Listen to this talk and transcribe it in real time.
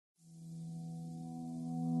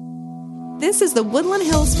This is the Woodland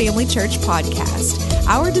Hills Family Church podcast.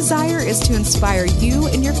 Our desire is to inspire you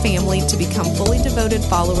and your family to become fully devoted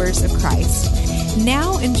followers of Christ.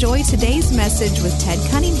 Now enjoy today's message with Ted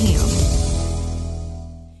Cunningham.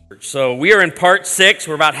 So we are in part 6.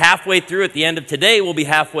 We're about halfway through. At the end of today, we'll be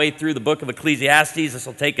halfway through the book of Ecclesiastes. This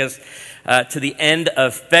will take us to the end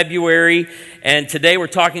of February. And today we're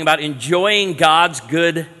talking about enjoying God's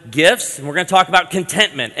good gifts. And we're going to talk about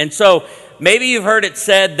contentment. And so maybe you've heard it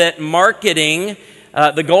said that marketing,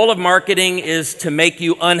 the goal of marketing is to make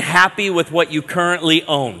you unhappy with what you currently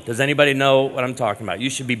own. Does anybody know what I'm talking about?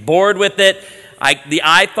 You should be bored with it. The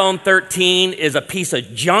iPhone 13 is a piece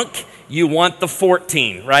of junk. You want the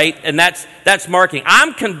 14, right? And that's marketing.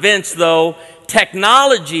 I'm convinced, though,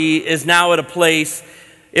 technology is now at a place.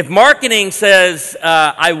 If marketing says,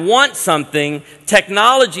 I want something,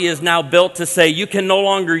 technology is now built to say you can no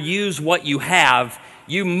longer use what you have.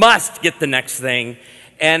 You must get the next thing.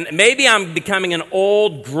 And maybe I'm becoming an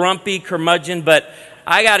old, grumpy curmudgeon, but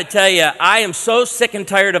I got to tell you, I am so sick and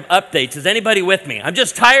tired of updates. Is anybody with me? I'm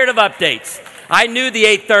just tired of updates. I knew the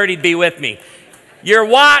 830'd be with me. Your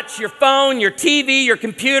watch, your phone, your TV, your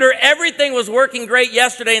computer, everything was working great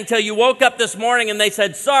yesterday until you woke up this morning and they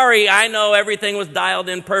said, sorry, I know everything was dialed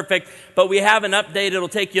in perfect, but we have an update. It'll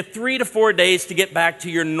take you 3 to 4 days to get back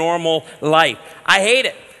to your normal life. I hate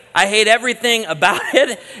it. I hate everything about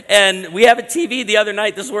it. And we have a TV the other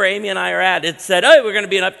night. This is where Amy and I are at. It said, oh, we're going to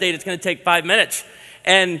be an update. It's going to take 5 minutes.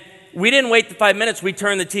 And we didn't wait the 5 minutes. We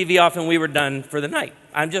turned the TV off and we were done for the night.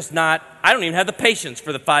 I don't even have the patience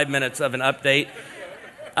for the 5 minutes of an update.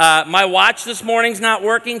 My watch this morning's not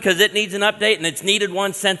working because it needs an update, and it's needed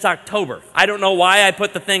one since October. I don't know why I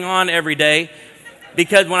put the thing on every day,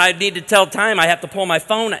 because when I need to tell time, I have to pull my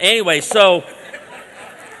phone. Anyway, so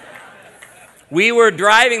we were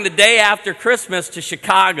driving the day after Christmas to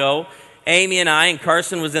Chicago, Amy and I, and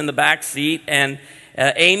Carson was in the back seat, and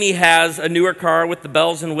Amy has a newer car with the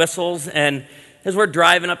bells and whistles, and as we're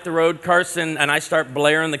driving up the road, Carson and I start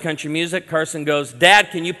blaring the country music. Carson goes, Dad,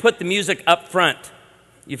 can you put the music up front?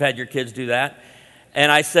 You've had your kids do that.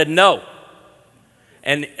 And I said, no.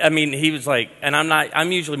 And he was like, and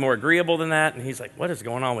I'm usually more agreeable than that. And he's like, what is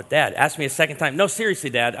going on with Dad? Asked me a second time. No, seriously,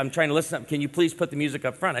 Dad, I'm trying to listen up. Can you please put the music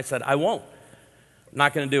up front? I said, I won't. I'm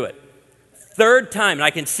not going to do it. Third time, and I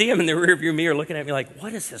can see him in the rearview mirror looking at me like,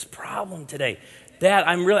 what is his problem today? Dad,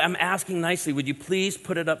 I'm asking nicely, would you please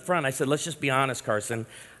put it up front? I said, let's just be honest, Carson.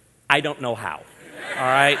 I don't know how. All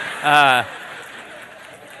right?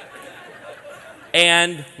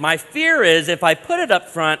 And my fear is if I put it up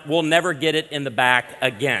front, we'll never get it in the back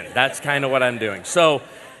again. That's kind of what I'm doing. So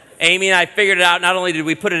Amy and I figured it out. Not only did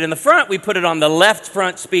we put it in the front, we put it on the left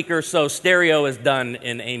front speaker, so stereo is done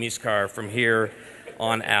in Amy's car from here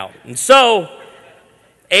on out. And so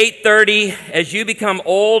 8:30, as you become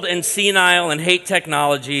old and senile and hate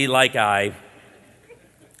technology like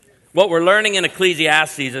what we're learning in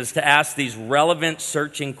Ecclesiastes is to ask these relevant,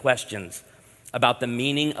 searching questions about the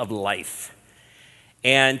meaning of life.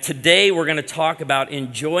 And today we're going to talk about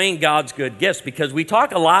enjoying God's good gifts, because we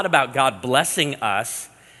talk a lot about God blessing us,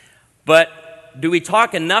 but do we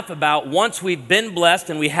talk enough about once we've been blessed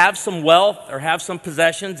and we have some wealth or have some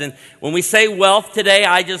possessions? And when we say wealth today,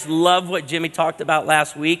 I just love what Jimmy talked about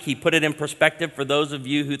last week. He put it in perspective for those of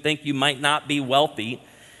you who think you might not be wealthy,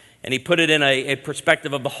 and he put it in a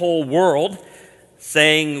perspective of the whole world,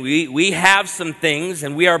 saying we have some things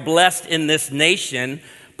and we are blessed in this nation.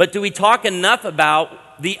 But do we talk enough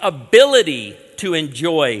about the ability to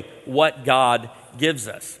enjoy what God gives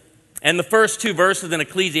us? And the first 2 verses in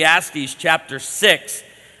Ecclesiastes chapter 6,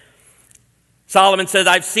 Solomon says,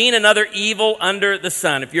 I've seen another evil under the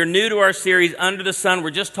sun. If you're new to our series, Under the Sun, we're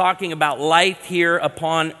just talking about life here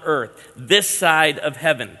upon earth, this side of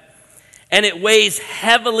heaven. And it weighs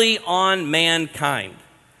heavily on mankind.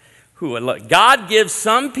 Look, God gives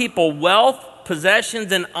some people wealth,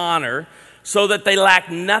 possessions, and honor so that they lack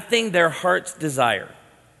nothing their hearts desire.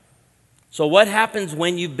 So what happens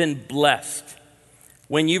when you've been blessed?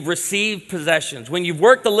 When you've received possessions? When you've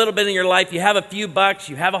worked a little bit in your life, you have a few bucks,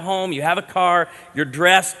 you have a home, you have a car, you're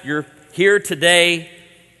dressed, you're here today.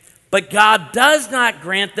 But God does not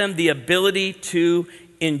grant them the ability to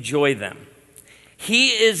enjoy them. He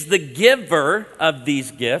is the giver of these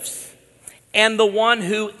gifts, and the one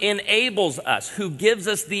who enables us, who gives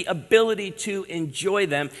us the ability to enjoy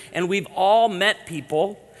them. And we've all met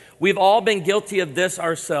people, we've all been guilty of this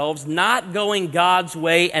ourselves, not going God's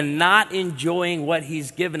way and not enjoying what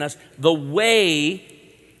He's given us the way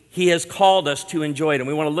He has called us to enjoy it. And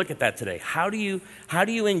we want to look at that today. How do you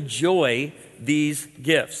enjoy these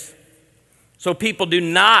gifts? So people do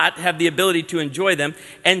not have the ability to enjoy them,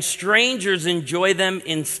 and strangers enjoy them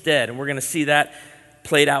instead. And we're going to see that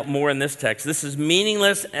played out more in this text. This is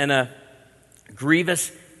meaningless and a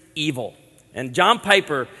grievous evil. And John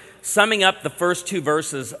Piper, summing up the first two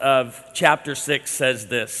verses of chapter 6, says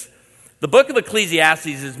this: the book of Ecclesiastes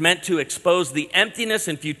is meant to expose the emptiness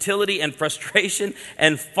and futility and frustration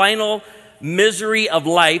and final misery of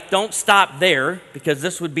life. Don't stop there, because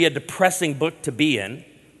this would be a depressing book to be in.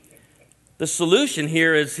 The solution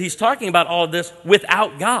here is he's talking about all of this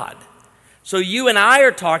without God. So you and I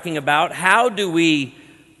are talking about how do we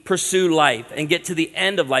pursue life and get to the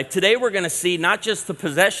end of life. Today we're going to see not just the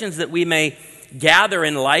possessions that we may gather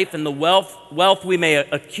in life and the wealth we may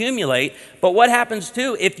accumulate, but what happens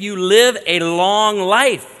too if you live a long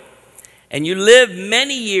life and you live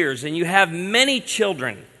many years and you have many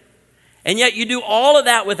children, and yet you do all of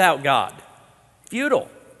that without God. Futile,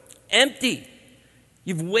 empty.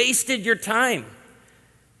 You've wasted your time.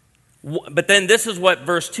 But then this is what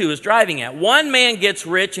verse 2 is driving at. One man gets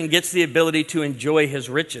rich and gets the ability to enjoy his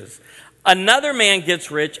riches. Another man gets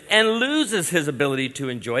rich and loses his ability to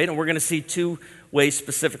enjoy it. And we're going to see two ways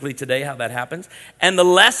specifically today how that happens. And the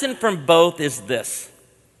lesson from both is this.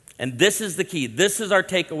 And this is the key. This is our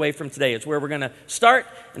takeaway from today. It's where we're going to start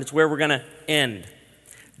and it's where we're going to end.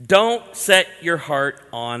 Don't set your heart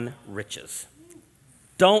on riches.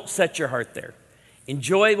 Don't set your heart there.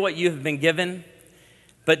 Enjoy what you have been given,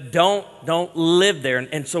 but don't live there.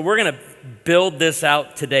 And so we're going to build this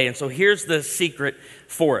out today. And so here's the secret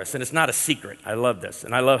for us. And it's not a secret. I love this.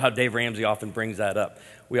 And I love how Dave Ramsey often brings that up.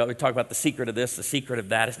 We talk about the secret of this, the secret of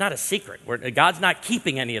that. It's not a secret. God's not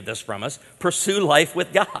keeping any of this from us. Pursue life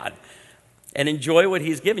with God and enjoy what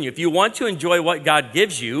he's given you. If you want to enjoy what God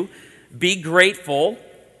gives you, be grateful,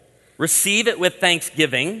 receive it with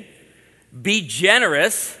thanksgiving, be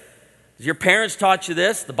generous. Your parents taught you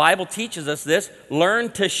this. The Bible teaches us this.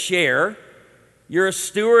 Learn to share. You're a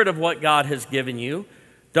steward of what God has given you.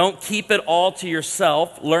 Don't keep it all to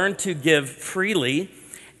yourself. Learn to give freely.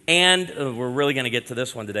 And we're really going to get to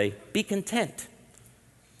this one today. Be content.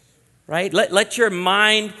 Right? Let your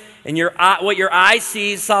mind and what your eye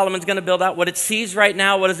sees, Solomon's going to build out, what it sees right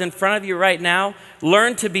now, what is in front of you right now.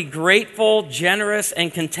 Learn to be grateful, generous,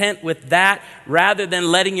 and content with that rather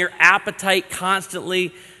than letting your appetite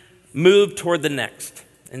constantly move toward the next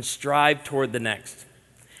and strive toward the next.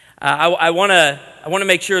 I want to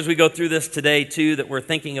make sure as we go through this today, too, that we're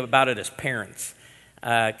thinking about it as parents.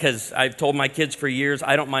 Because I've told my kids for years,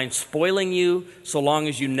 I don't mind spoiling you so long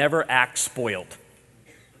as you never act spoiled.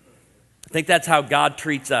 I think that's how God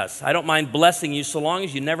treats us. I don't mind blessing you so long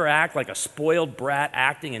as you never act like a spoiled brat,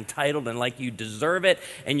 acting entitled and like you deserve it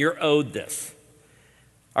and you're owed this.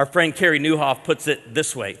 Our friend Carrie Newhoff puts it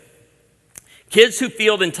this way: kids who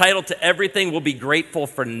feel entitled to everything will be grateful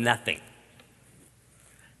for nothing.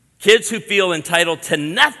 Kids who feel entitled to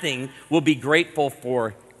nothing will be grateful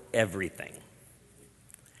for everything.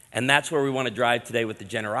 And that's where we want to drive today with the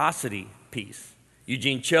generosity piece.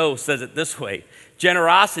 Eugene Cho says it this way: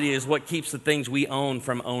 generosity is what keeps the things we own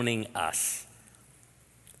from owning us.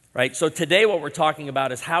 Right? So today what we're talking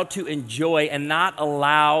about is how to enjoy and not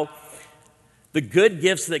allow the good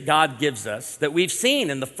gifts that God gives us, that we've seen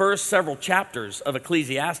in the first several chapters of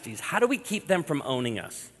Ecclesiastes. How do we keep them from owning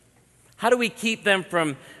us? How do we keep them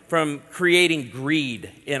from creating greed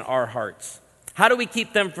in our hearts? How do we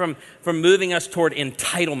keep them from moving us toward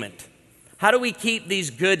entitlement? How do we keep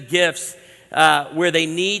these good gifts where they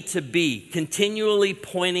need to be, continually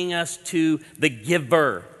pointing us to the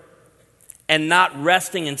giver and not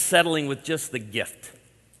resting and settling with just the gift?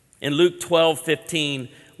 In Luke 12:15,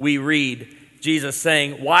 we read Jesus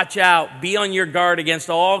saying, "Watch out, be on your guard against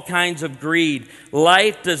all kinds of greed.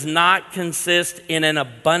 Life does not consist in an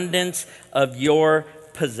abundance of your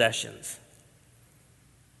possessions."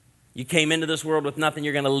 You came into this world with nothing,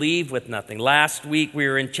 you're going to leave with nothing. Last week we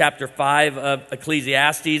were in chapter 5 of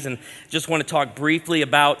Ecclesiastes, and just want to talk briefly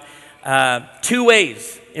about two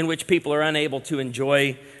ways in which people are unable to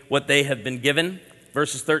enjoy what they have been given.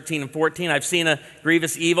 Verses 13 and 14, I've seen a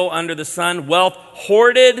grievous evil under the sun, wealth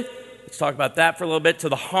hoarded. Let's talk about that for a little bit. To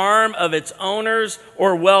the harm of its owners,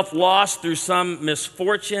 or wealth lost through some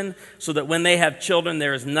misfortune, so that when they have children,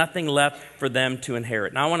 there is nothing left for them to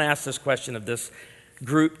inherit. Now, I want to ask this question of this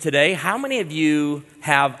group today. How many of you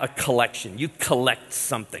have a collection? You collect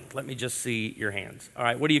something. Let me just see your hands. All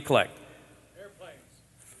right, what do you collect? Airplanes.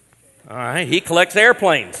 All right, he collects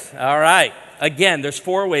airplanes. All right. Again, there's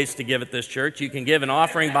 4 ways to give at this church. You can give in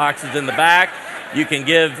offering boxes in the back. You can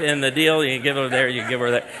give in the deal. You can give over there. You can give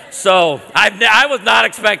over there. So I was not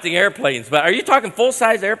expecting airplanes, but are you talking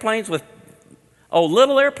full-size airplanes with,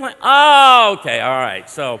 little airplane? Oh, okay. All right.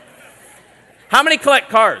 So How many collect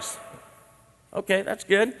cars? Okay, that's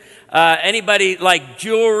good. Anybody like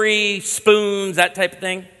jewelry, spoons, that type of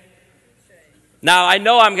thing? Now, I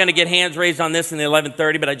know I'm going to get hands raised on this in the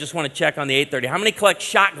 11:30, but I just want to check on the 8:30. How many collect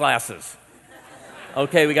shot glasses?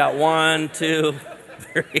 Okay, we got 1, 2,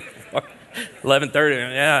 3, 4,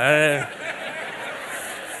 11:30. Yeah.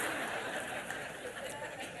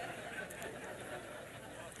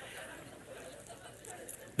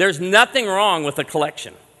 There's nothing wrong with a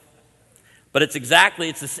collection. But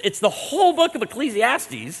it's the whole book of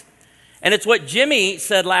Ecclesiastes, and it's what Jimmy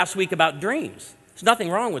said last week about dreams. There's nothing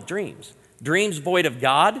wrong with dreams. Dreams void of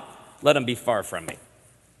God, let them be far from me.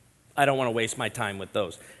 I don't want to waste my time with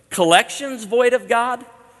those. Collections void of God,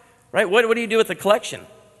 right? What do you do with a collection?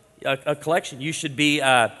 A collection, you should be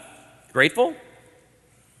grateful.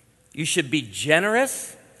 You should be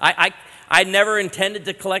generous. I never intended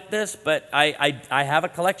to collect this, but I have a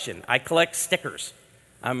collection. I collect stickers.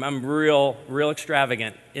 I'm real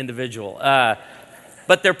extravagant individual.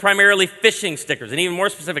 But they're primarily fishing stickers, and even more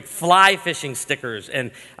specific, fly fishing stickers.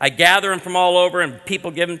 And I gather them from all over, and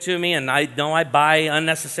people give them to me, and I know I buy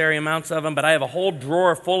unnecessary amounts of them, but I have a whole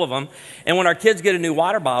drawer full of them. And when our kids get a new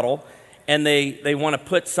water bottle, and they want to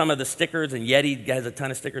put some of the stickers, and Yeti has a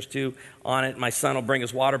ton of stickers too on it, my son will bring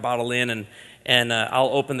his water bottle in, and I'll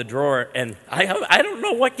open the drawer, and I don't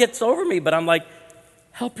know what gets over me, but I'm like,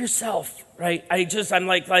 help yourself, right? I'm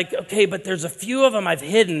like, okay, but there's a few of them I've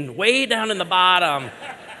hidden way down in the bottom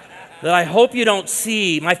that I hope you don't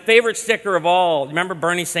see. My favorite sticker of all, remember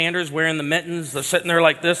Bernie Sanders wearing the mittens? They're sitting there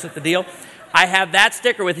like this at the deal. I have that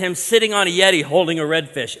sticker with him sitting on a Yeti holding a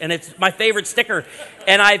redfish, and it's my favorite sticker.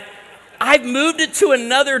 And I've moved it to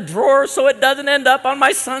another drawer so it doesn't end up on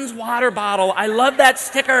my son's water bottle. I love that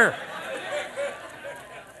sticker.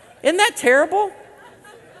 Isn't that terrible?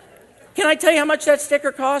 Can I tell you how much that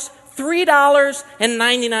sticker costs?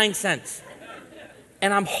 $3.99.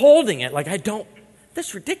 And I'm holding it like this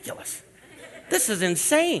is ridiculous. This is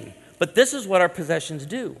insane. But this is what our possessions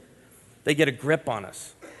do. They get a grip on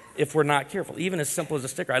us if we're not careful. Even as simple as a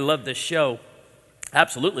sticker. I love this show.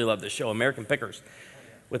 Absolutely love this show, American Pickers,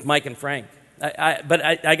 with Mike and Frank. But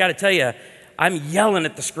I got to tell you, I'm yelling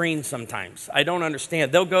at the screen sometimes. I don't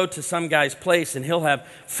understand. They'll go to some guy's place and he'll have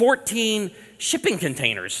 14 shipping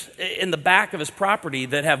containers in the back of his property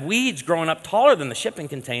that have weeds growing up taller than the shipping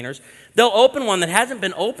containers. They'll open one that hasn't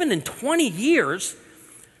been opened in 20 years.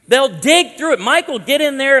 They'll dig through it. Mike will get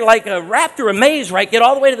in there like a rat through a maze, right? Get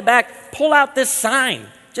all the way to the back, pull out this sign,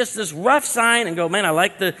 just this rough sign, and go, man, I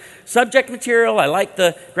like the subject material. I like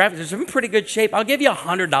the graphics. It's in pretty good shape. I'll give you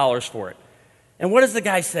 $100 for it. And what does the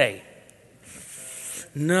guy say?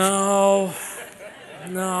 No,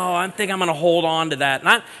 I think I'm going to hold on to that.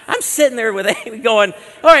 And I'm sitting there with Amy going,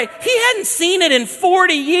 all right, he hadn't seen it in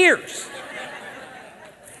 40 years.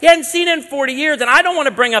 He hadn't seen it in 40 years, and I don't want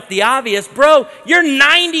to bring up the obvious. Bro, you're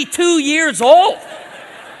 92 years old.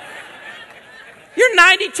 You're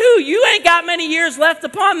 92. You ain't got many years left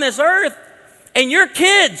upon this earth. And your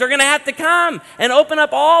kids are going to have to come and open up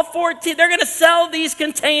all 14. They're going to sell these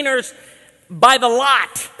containers by the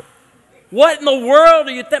lot. What in the world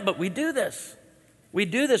do you think? But we do this. We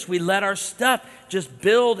do this. We let our stuff just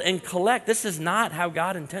build and collect. This is not how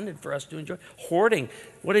God intended for us to enjoy. Hoarding,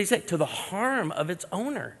 what did he say? To the harm of its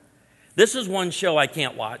owner. This is one show I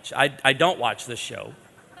can't watch. I don't watch this show.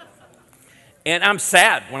 And I'm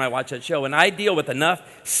sad when I watch that show. And I deal with enough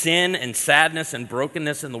sin and sadness and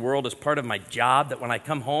brokenness in the world as part of my job that when I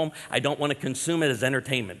come home, I don't want to consume it as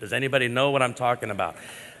entertainment. Does anybody know what I'm talking about?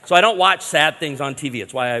 So I don't watch sad things on TV.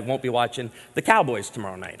 It's why I won't be watching the Cowboys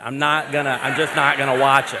tomorrow night. I'm just not gonna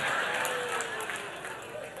watch it.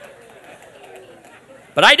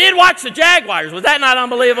 But I did watch the Jaguars. Was that not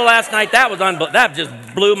unbelievable last night? That just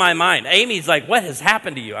blew my mind. Amy's like, what has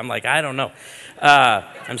happened to you? I'm like, I don't know.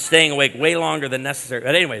 I'm staying awake way longer than necessary.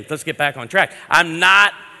 But anyway, let's get back on track.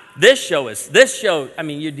 This show, I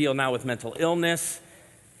mean, you deal now with mental illness,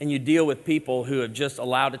 and you deal with people who have just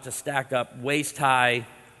allowed it to stack up waist high,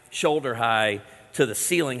 shoulder high to the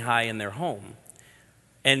ceiling high in their home.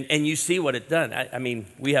 And you see what it's done. I mean,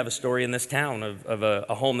 we have a story in this town of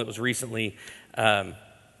a home that was recently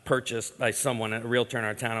purchased by someone, a realtor in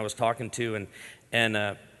our town I was talking to, and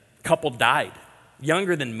a couple died,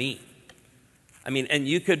 younger than me. I mean, and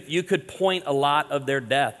you could point a lot of their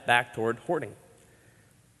death back toward hoarding.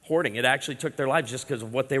 Hoarding. It actually took their lives just because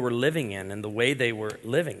of what they were living in and the way they were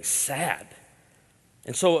living. Sad.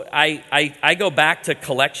 And so I go back to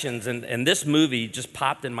collections, and this movie just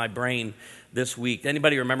popped in my brain this week.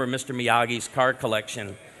 Anybody remember Mr. Miyagi's car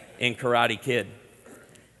collection in Karate Kid?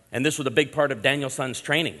 And this was a big part of Daniel-san's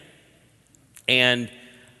training. And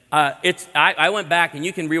I went back, and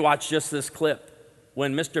you can rewatch just this clip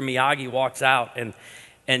when Mr. Miyagi walks out and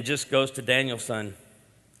just goes to Daniel-san,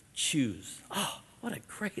 choose. Oh, what a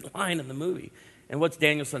great line in the movie. And what's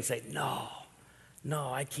Daniel-san say? No,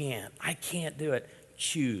 I can't do it.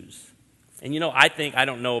 Choose. And I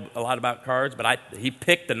don't know a lot about cards, but he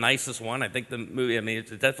picked the nicest one. I think the movie,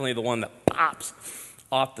 it's definitely the one that pops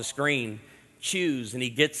off the screen. Choose, and he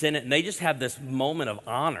gets in it, and they just have this moment of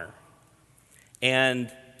honor.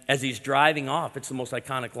 And as he's driving off, it's the most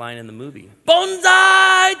iconic line in the movie.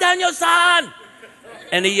 Bonsai, Daniel-san!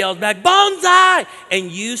 And he yells back, Bonsai!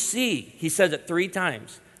 And you see, he says it 3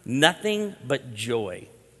 times, nothing but joy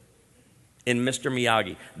in Mr.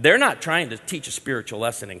 Miyagi. They're not trying to teach a spiritual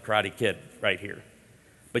lesson in Karate Kid right here,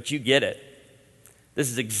 but you get it. This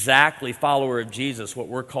is exactly, follower of Jesus, what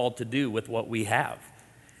we're called to do with what we have.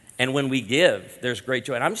 And when we give, there's great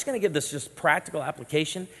joy. And I'm just going to give this just practical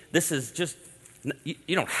application. This is just,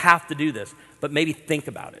 you don't have to do this, but maybe think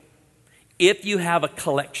about it. If you have a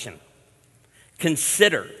collection,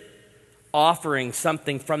 consider offering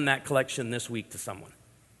something from that collection this week to someone.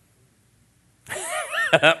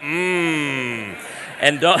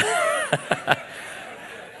 And don't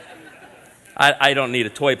I don't need a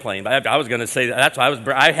toy plane, but I was going to say that's why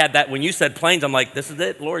I had that when you said planes. I'm like, this is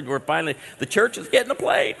it, Lord. We're finally, the church is getting a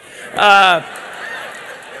plane.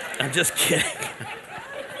 I'm just kidding.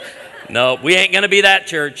 No, we ain't going to be that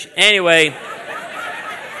church. Anyway,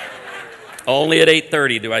 only at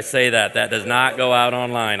 8:30 do I say that. That does not go out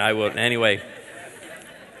online. I will anyway.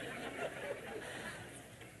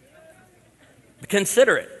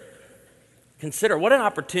 Consider it. Consider what an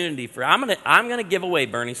opportunity for. I'm gonna give away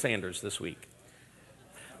Bernie Sanders this week.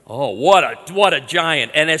 Oh, what a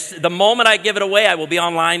giant! And it's the moment I give it away, I will be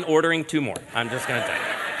online ordering 2 more. I'm just gonna tell you.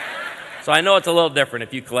 So I know it's a little different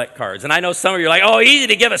if you collect cards, and I know some of you are like, "Oh, easy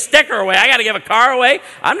to give a sticker away. I got to give a car away."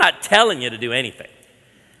 I'm not telling you to do anything,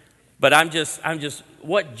 but I'm just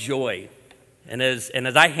what joy! And as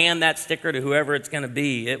I hand that sticker to whoever it's going to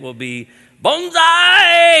be, it will be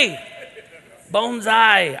bonsai.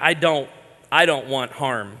 Bonsai. I don't want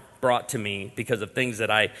harm brought to me because of things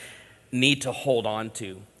that I need to hold on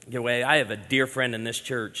to. I have a dear friend in this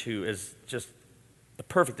church who is just the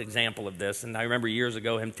perfect example of this. And I remember years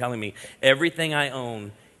ago him telling me, everything I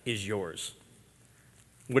own is yours.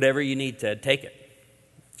 Whatever you need, Ted, take it.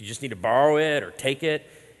 If you just need to borrow it or take it,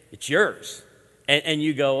 it's yours. And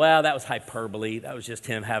you go, well, that was hyperbole. That was just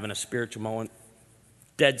him having a spiritual moment.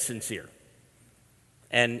 Dead sincere.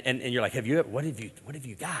 And you're like, what have you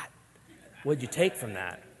got? What did you take from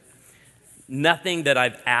that? Nothing that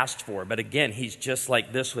I've asked for. But again, he's just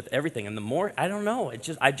like this with everything. And the more, I don't know,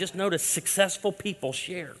 I just noticed successful people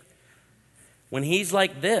share. When he's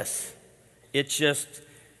like this,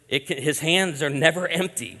 his hands are never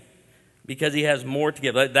empty because he has more to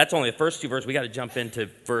give. That's only the first 2 verses. We got to jump into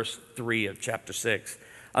verse 3 of chapter 6.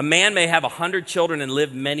 A man may have 100 children and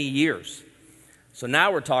live many years. So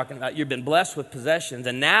now we're talking about you've been blessed with possessions,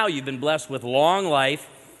 and now you've been blessed with long life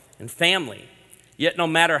and family. Yet no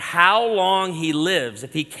matter how long he lives,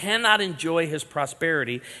 if he cannot enjoy his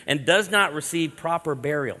prosperity and does not receive proper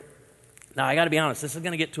burial. Now, I got to be honest, this is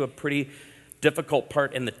going to get to a pretty difficult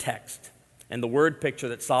part in the text. And the word picture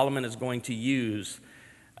that Solomon is going to use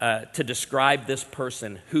to describe this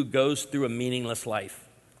person who goes through a meaningless life,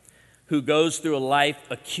 who goes through a life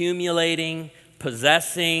accumulating,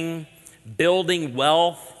 possessing, building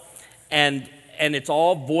wealth, and it's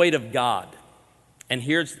all void of God. And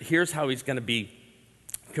here's how he's going to be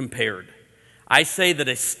compared. I say that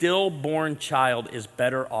a stillborn child is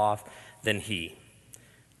better off than he.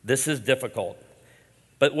 This is difficult.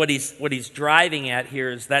 But what he's driving at here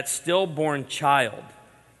is that stillborn child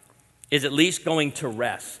is at least going to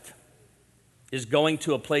rest, is going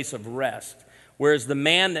to a place of rest. Whereas the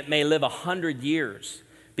man that may live 100 years,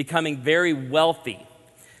 becoming very wealthy,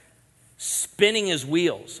 spinning his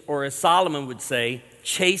wheels, or as Solomon would say,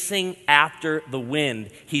 chasing after the wind.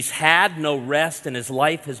 He's had no rest and his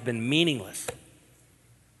life has been meaningless.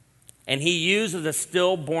 And he uses a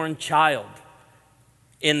stillborn child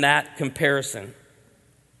in that comparison.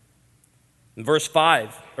 In verse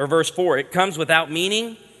 4, it comes without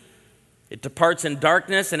meaning, it departs in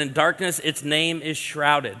darkness, and in darkness its name is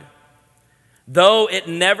shrouded. Though it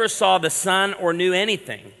never saw the sun or knew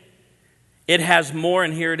anything, it has more,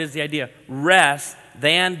 and here it is the idea, rest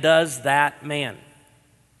than does that man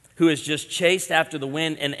who has just chased after the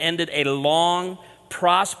wind and ended a long,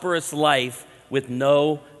 prosperous life with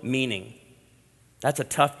no meaning. That's a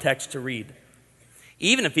tough text to read.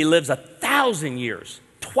 Even if he lives 1,000 years,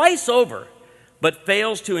 twice over, but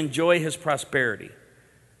fails to enjoy his prosperity,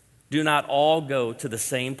 do not all go to the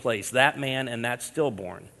same place, that man and that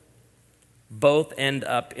stillborn, both end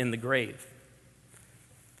up in the grave.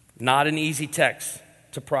 Not an easy text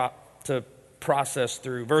to process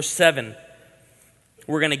through. Verse 7,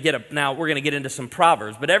 we're going to get into some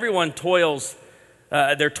Proverbs. But everyone toils,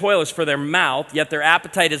 their toil is for their mouth, yet their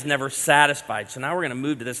appetite is never satisfied. So now we're going to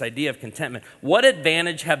move to this idea of contentment. What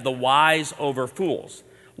advantage have the wise over fools?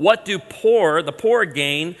 What do the poor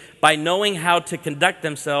gain by knowing how to conduct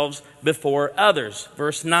themselves before others?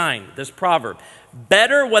 Verse 9, this proverb.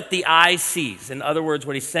 Better what the eye sees. In other words,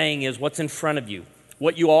 what he's saying is what's in front of you,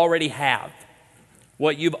 what you already have,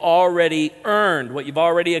 what you've already earned, what you've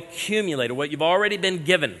already accumulated, what you've already been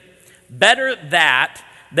given. Better that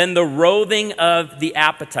than the roving of the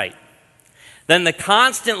appetite. Than the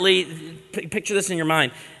constantly, picture this in your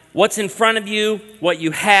mind, what's in front of you, what you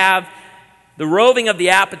have. The roving of the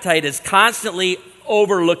appetite is constantly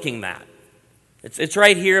overlooking that. It's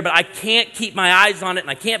right here, but I can't keep my eyes on it, and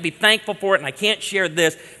I can't be thankful for it, and I can't share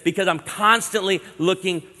this because I'm constantly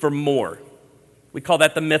looking for more. We call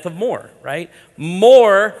that the myth of more, right?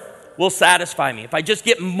 More will satisfy me. If I just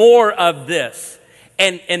get more of this.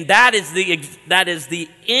 And that is the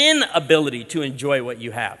inability to enjoy what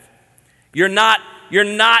you have. You're not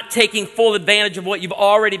taking full advantage of what you've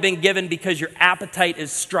already been given because your appetite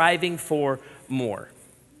is striving for more.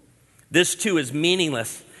 This too is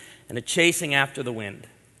meaningless and a chasing after the wind.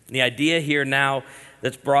 And the idea here now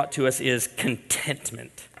that's brought to us is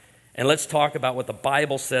contentment. And let's talk about what the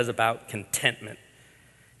Bible says about contentment.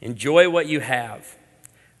 Enjoy what you have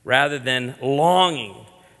rather than longing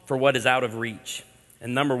for what is out of reach.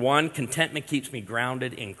 And number one, contentment keeps me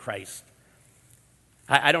grounded in Christ.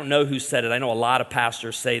 I don't know who said it. I know a lot of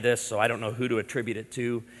pastors say this, so I don't know who to attribute it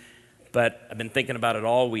to. But I've been thinking about it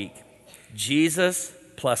all week. Jesus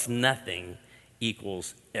plus nothing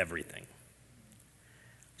equals everything.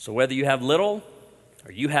 So whether you have little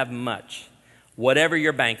or you have much, whatever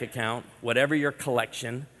your bank account, whatever your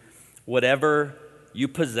collection, whatever you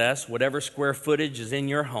possess, whatever square footage is in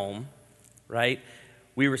your home, right?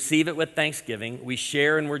 We receive it with thanksgiving, we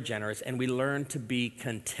share and we're generous, and we learn to be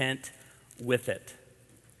content with it.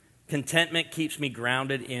 Contentment keeps me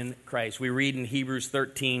grounded in Christ. We read in Hebrews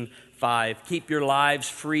 13:5, keep your lives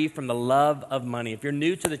free from the love of money. If you're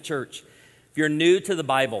new to the church, if you're new to the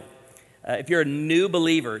Bible, if you're a new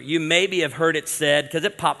believer, you maybe have heard it said, because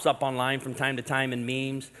it pops up online from time to time in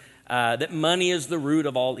memes, that money is the root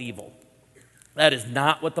of all evil. That is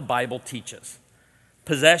not what the Bible teaches.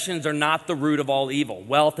 Possessions are not the root of all evil.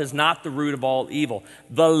 Wealth is not the root of all evil.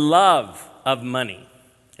 The love of money.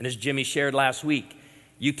 And as Jimmy shared last week,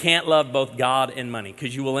 you can't love both God and money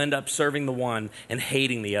because you will end up serving the one and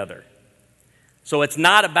hating the other. So it's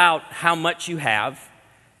not about how much you have,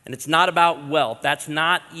 and it's not about wealth. That's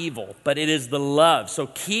not evil, but it is the love. So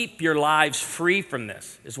keep your lives free from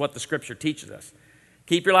this, is what the scripture teaches us.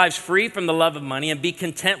 Keep your lives free from the love of money and be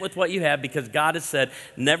content with what you have because God has said,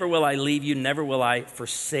 never will I leave you, never will I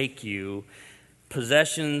forsake you.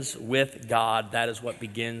 Possessions with God, that is what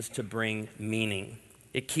begins to bring meaning.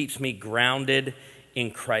 It keeps me grounded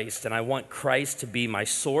in Christ, and I want Christ to be my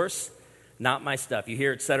source, not my stuff. You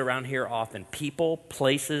hear it said around here often, people,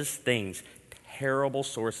 places, things, terrible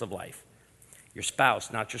source of life. Your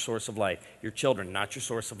spouse, not your source of life. Your children, not your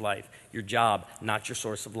source of life. Your job, not your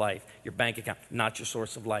source of life. Your bank account, not your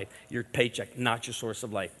source of life. Your paycheck, not your source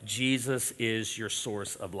of life. Jesus is your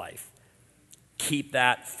source of life. Keep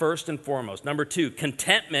that first and foremost. Number two,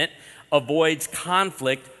 contentment avoids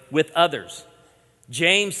conflict with others.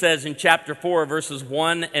 James says in chapter 4, verses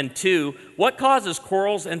 1 and 2, what causes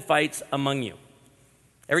quarrels and fights among you?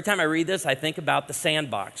 Every time I read this, I think about the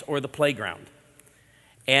sandbox or the playground.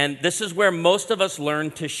 And this is where most of us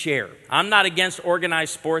learn to share. I'm not against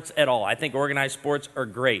organized sports at all. I think organized sports are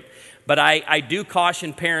great. But I do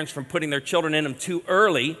caution parents from putting their children in them too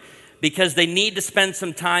early because they need to spend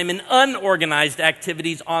some time in unorganized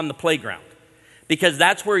activities on the playground. Because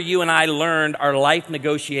that's where you and I learned our life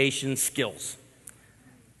negotiation skills.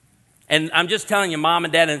 And I'm just telling you, mom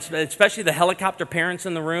and dad, and especially the helicopter parents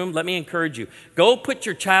in the room, let me encourage you. Go put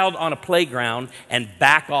your child on a playground and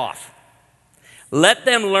back off. Let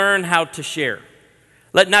them learn how to share.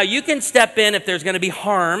 Now, you can step in if there's going to be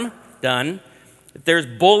harm done, if there's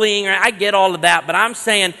bullying, I get all of that, but I'm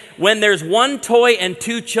saying when there's one toy and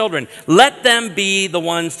two children, let them be the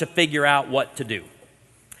ones to figure out what to do.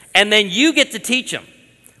 And then you get to teach them.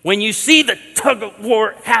 When you see the tug of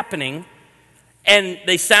war happening, and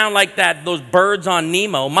they sound like those birds on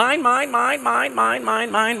Nemo, mine, mine, mine, mine, mine,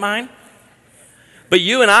 mine, mine, mine. But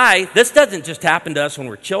you and I, this doesn't just happen to us when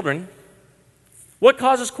we're children. What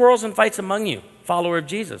causes quarrels and fights among you, follower of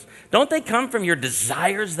Jesus? Don't they come from your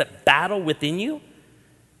desires that battle within you?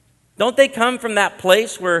 Don't they come from that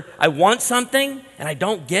place where I want something and I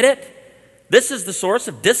don't get it? This is the source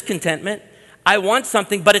of discontentment. I want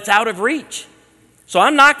something, but it's out of reach. So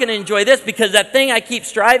I'm not going to enjoy this because that thing I keep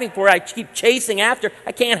striving for, I keep chasing after,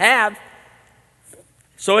 I can't have.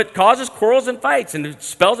 So it causes quarrels and fights, and it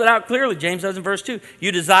spells it out clearly. James says in verse 2,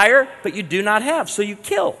 you desire, but you do not have, so you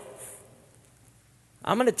kill.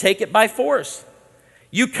 I'm going to take it by force.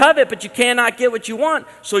 You covet, but you cannot get what you want,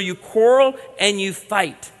 so you quarrel and you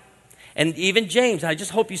fight. And even James, I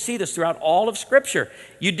just hope you see this throughout all of Scripture.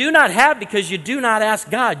 You do not have because you do not ask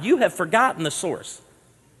God. You have forgotten the source.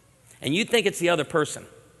 And you think it's the other person.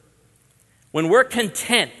 When we're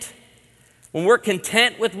content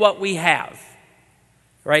with what we have,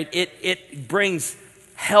 right, it brings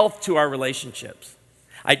health to our relationships.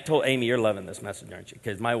 I told Amy, you're loving this message, aren't you?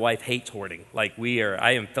 Because my wife hates hoarding.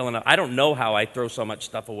 I am filling up. I don't know how I throw so much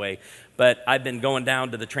stuff away, but I've been going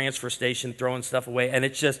down to the transfer station, throwing stuff away,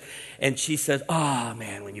 and she says, oh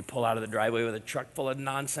man, when you pull out of the driveway with a truck full of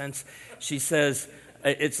nonsense, she says,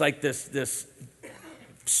 it's like this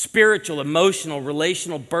spiritual, emotional,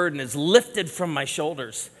 relational burden is lifted from my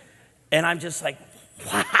shoulders. And I'm just like,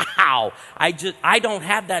 wow, I don't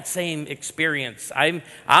have that same experience.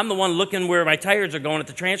 I'm the one looking where my tires are going at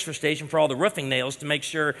the transfer station for all the roofing nails to make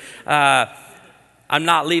sure I'm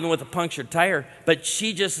not leaving with a punctured tire. But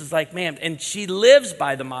she just is like, man, and she lives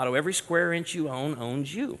by the motto, every square inch you own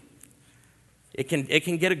owns you. It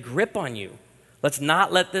can get a grip on you. Let's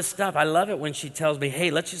not let this stuff. I love it when she tells me, hey,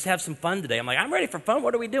 let's just have some fun today. I'm like, I'm ready for fun.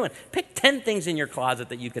 What are we doing? Pick 10 things in your closet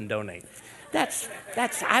that you can donate.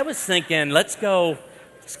 I was thinking, let's go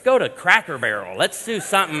to Cracker Barrel. Let's do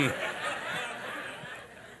something.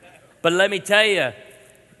 But let me tell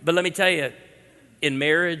you, in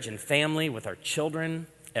marriage and family, with our children,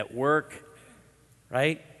 at work,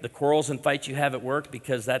 right? The quarrels and fights you have at work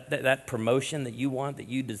because that promotion that you want, that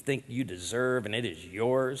you think you deserve, and it is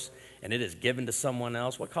yours, and it is given to someone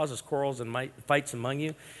else. What causes quarrels and fights among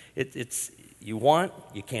you? It's you want,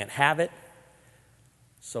 you can't have it.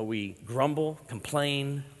 So we grumble,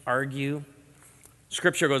 complain, argue.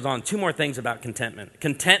 Scripture goes on. 2 more things about contentment.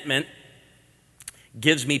 Contentment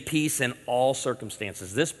gives me peace in all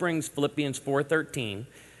circumstances. This brings Philippians 4:13,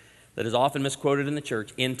 that is often misquoted in the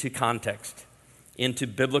church, into context, into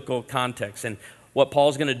biblical context. And what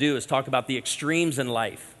Paul's going to do is talk about the extremes in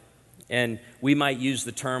life. And we might use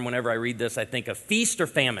the term, whenever I read this, I think of feast or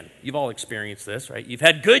famine. You've all experienced this, right? You've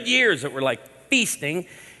had good years that were like feasting,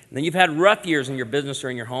 and then you've had rough years in your business or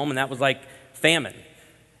in your home, and that was like famine.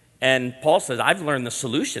 And Paul says, I've learned the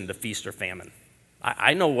solution to feast or famine.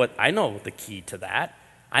 I know the key to that.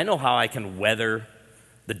 I know how I can weather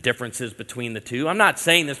the differences between the two. I'm not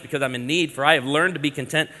saying this because I'm in need, for I have learned to be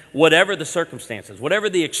content whatever the circumstances, whatever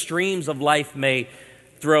the extremes of life may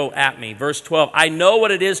throw at me. Verse 12, I know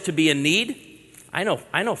what it is to be in need. I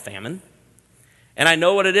know famine. And I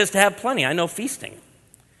know what it is to have plenty. I know feasting.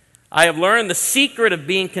 I have learned the secret of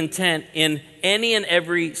being content in any and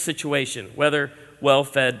every situation, whether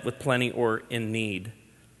well-fed with plenty or in need.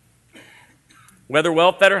 Whether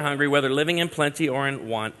well-fed or hungry, whether living in plenty or in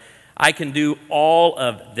want, I can do all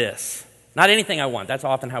of this. Not anything I want. That's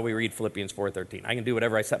often how we read Philippians 4:13. I can do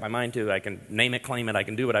whatever I set my mind to. I can name it, claim it. I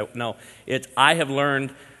can do what I... No, I have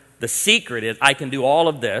learned the secret is I can do all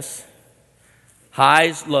of this,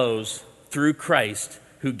 highs, lows, through Christ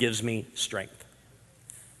who gives me strength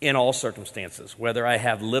in all circumstances, whether I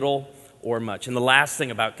have little or much. And the last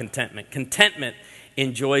thing about contentment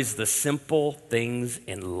enjoys the simple things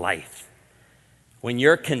in life. When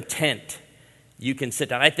you're content, you can sit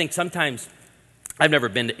down. I think sometimes, I've never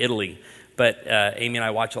been to Italy, but Amy and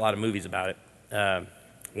I watch a lot of movies about it.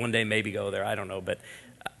 One day maybe go there, I don't know. But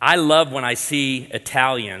I love when I see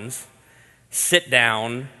Italians sit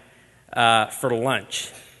down for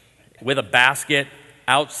lunch with a basket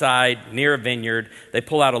outside near a vineyard. They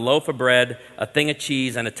pull out a loaf of bread, a thing of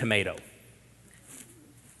cheese, and a tomato.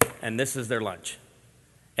 And this is their lunch.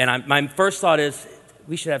 And my first thought is,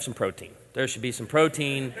 we should have some protein. There should be some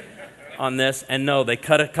protein on this. And no, they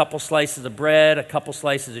cut a couple slices of bread, a couple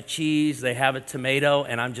slices of cheese, they have a tomato,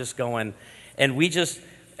 and I'm just going, and we're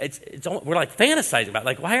like fantasizing about it.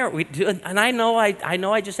 Like, why aren't we doing, and I know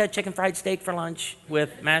I just had chicken fried steak for lunch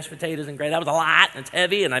with mashed potatoes and gravy. That was a lot, and it's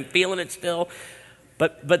heavy, and I'm feeling it still.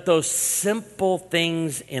 But those simple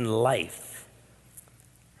things in life,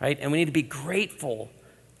 right? And we need to be grateful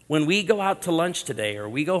when we go out to lunch today, or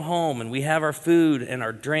we go home and we have our food and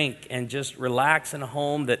our drink and just relax in a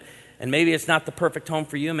home that, and maybe it's not the perfect home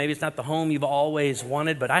for you, maybe it's not the home you've always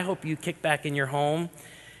wanted, but I hope you kick back in your home.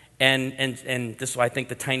 And this is why I think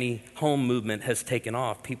the tiny home movement has taken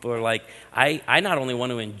off. People are like, I not only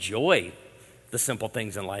want to enjoy the simple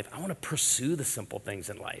things in life. I want to pursue the simple things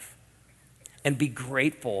in life and be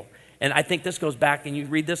grateful. And I think this goes back, and you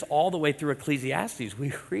read this all the way through Ecclesiastes.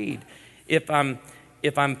 We read, if I'm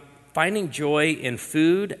finding joy in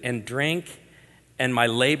food and drink and my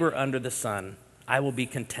labor under the sun, I will be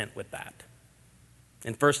content with that.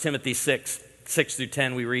 In 1 Timothy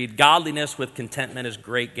 6:6-10, we read, godliness with contentment is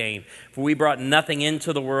great gain. For we brought nothing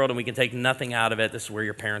into the world and we can take nothing out of it. This is where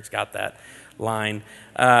your parents got that line.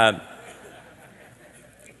 But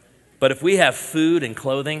if we have food and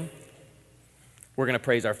clothing, we're going to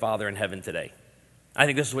praise our Father in heaven today. I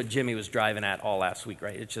think this is what Jimmy was driving at all last week,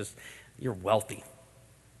 right? It's just, you're wealthy.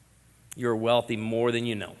 You're wealthy more than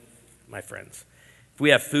you know, my friends. If we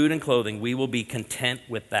have food and clothing, we will be content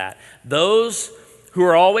with that. Those who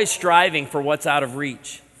are always striving for what's out of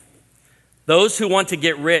reach, those who want to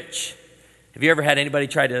get rich. Have you ever had anybody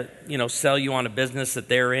try to, sell you on a business that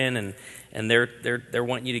they're in and they're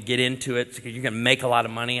wanting you to get into it because you're going to make a lot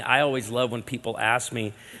of money? I always love when people ask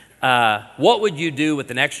me, what would you do with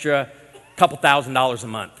an extra couple $1,000s a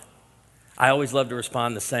month? I always love to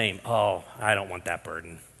respond the same. Oh, I don't want that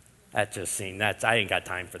burden. That just seemed, I ain't got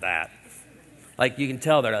time for that. Like you can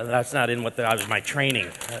tell that's not in my training.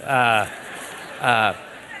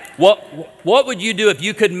 What would you do if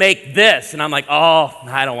you could make this? And I'm like, oh,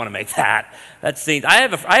 I don't want to make that. That seems. I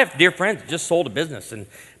have dear friends that just sold a business and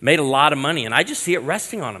made a lot of money, and I just see it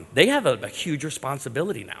resting on them. They have a huge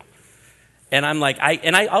responsibility now. And I'm like,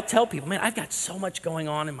 I'll tell people, man, I've got so much going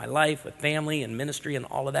on in my life with family and ministry and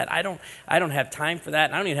all of that. I don't have time for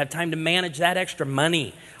that. I don't even have time to manage that extra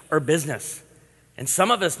money or business. And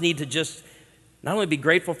some of us need to just not only be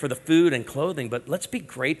grateful for the food and clothing, but let's be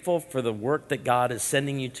grateful for the work that God is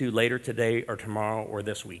sending you to later today or tomorrow or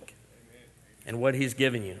this week and what he's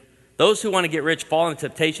given you. Those who want to get rich fall into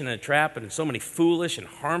temptation and a trap and so many foolish and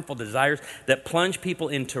harmful desires that plunge people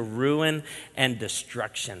into ruin and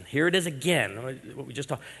destruction. Here it is again, what we just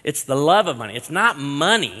talked. It's the love of money. It's not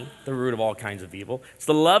money, the root of all kinds of evil. It's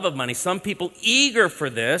the love of money. Some people eager for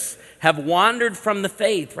this have wandered from the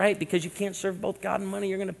faith, right? Because you can't serve both God and money.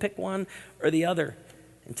 You're going to pick one or the other.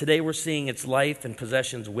 And today we're seeing it's life and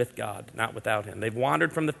possessions with God, not without him. They've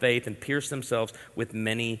wandered from the faith and pierced themselves with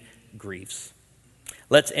many griefs.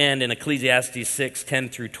 Let's end in Ecclesiastes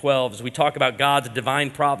 6:10-12 as we talk about God's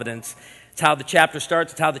divine providence. It's how the chapter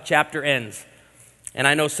starts, it's how the chapter ends. And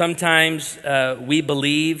I know sometimes we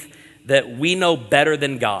believe that we know better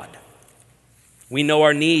than God. We know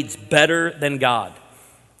our needs better than God.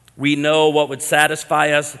 We know what would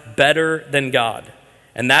satisfy us better than God.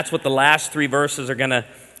 And that's what the last three verses are going to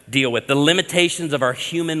deal with, the limitations of our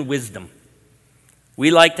human wisdom.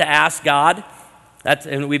 We like to ask God,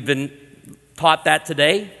 and we've been taught that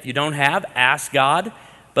today. If you don't have, ask God.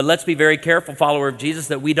 But let's be very careful, follower of Jesus,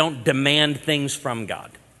 that we don't demand things from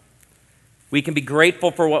God. We can be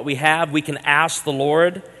grateful for what we have. We can ask the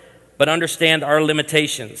Lord, but understand our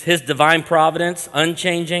limitations. His divine providence,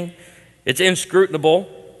 unchanging, it's inscrutable.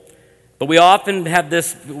 But we often have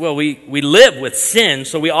this, we live with sin,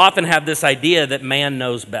 so we often have this idea that man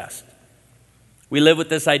knows best. We live with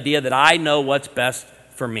this idea that I know what's best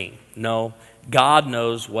for me. No, God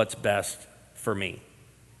knows what's best for me.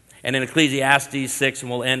 And in Ecclesiastes 6,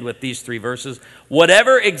 and we'll end with these three verses,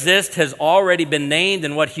 whatever exists has already been named,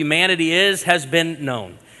 and what humanity is has been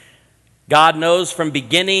known. God knows from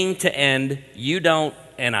beginning to end. You don't,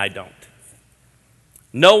 and I don't.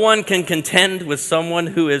 No one can contend with someone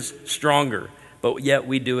who is stronger, but yet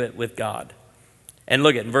we do it with God. And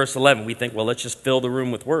look at verse 11. We think, well, let's just fill the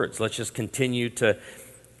room with words. Let's just continue to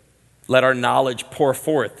let our knowledge pour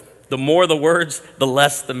forth. The more the words, the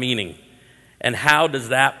less the meaning. And how does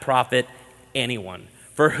that profit anyone?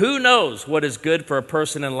 For who knows what is good for a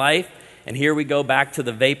person in life? And here we go back to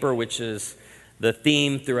the vapor, which is the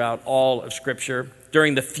theme throughout all of Scripture.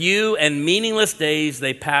 During the few and meaningless days,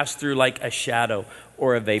 they pass through like a shadow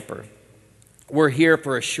or a vapor. We're here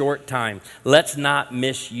for a short time. Let's not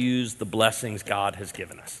misuse the blessings God has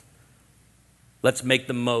given us. Let's make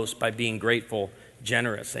the most by being grateful,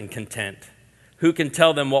 generous, and content. Who can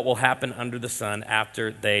tell them what will happen under the sun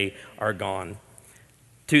after they are gone?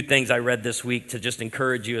 Two things I read this week to just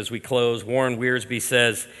encourage you as we close. Warren Wiersbe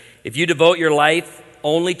says, if you devote your life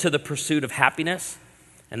only to the pursuit of happiness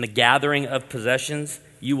and the gathering of possessions,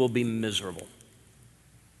 you will be miserable.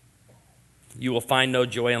 You will find no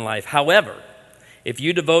joy in life. However, if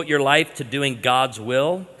you devote your life to doing God's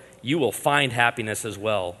will, you will find happiness as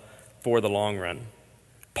well for the long run.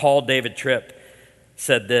 Paul David Tripp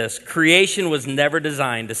said this, creation was never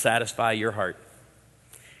designed to satisfy your heart.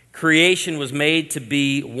 Creation was made to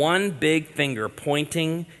be one big finger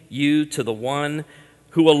pointing you to the one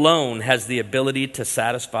who alone has the ability to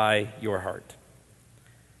satisfy your heart.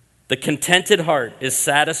 The contented heart is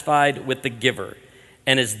satisfied with the giver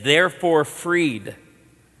and is therefore freed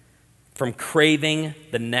from craving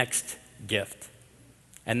the next gift.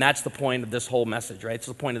 And that's the point of this whole message, right? It's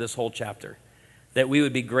the point of this whole chapter, that we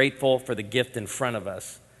would be grateful for the gift in front of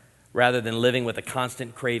us rather than living with a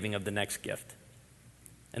constant craving of the next gift.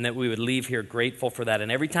 And that we would leave here grateful for that. And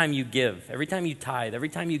every time you give, every time you tithe, every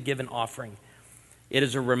time you give an offering, it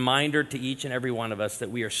is a reminder to each and every one of us that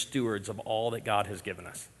we are stewards of all that God has given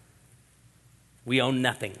us. We own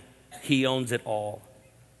nothing. He owns it all.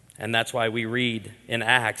 And that's why we read in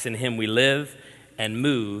Acts, in him we live and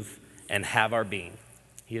move and have our being.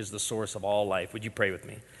 He is the source of all life. Would you pray with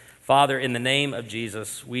me? Father, in the name of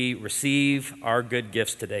Jesus, we receive our good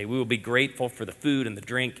gifts today. We will be grateful for the food and the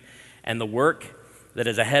drink and the work that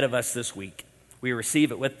is ahead of us this week. We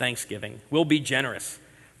receive it with thanksgiving. We'll be generous.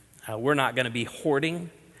 We're not going to be hoarding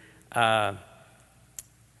what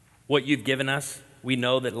you've given us. We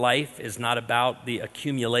know that life is not about the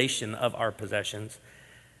accumulation of our possessions,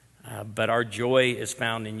 but our joy is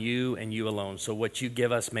found in you and you alone. So what you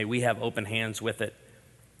give us, may we have open hands with it,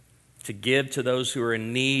 to give to those who are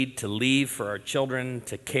in need, to leave for our children,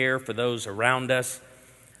 to care for those around us.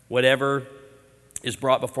 Whatever is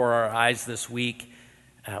brought before our eyes this week,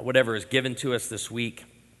 whatever is given to us this week,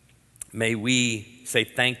 may we say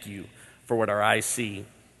thank you for what our eyes see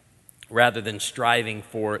rather than striving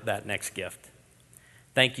for that next gift.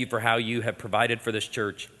 Thank you for how you have provided for this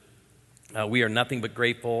church. We are nothing but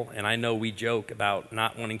grateful, and I know we joke about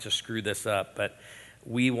not wanting to screw this up, but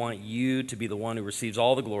we want you to be the one who receives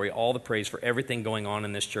all the glory, all the praise for everything going on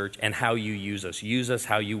in this church and how you use us. Use us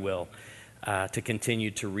how you will to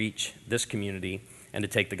continue to reach this community and to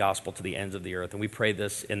take the gospel to the ends of the earth. And we pray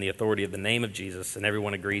this in the authority of the name of Jesus. And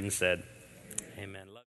everyone agreed and said,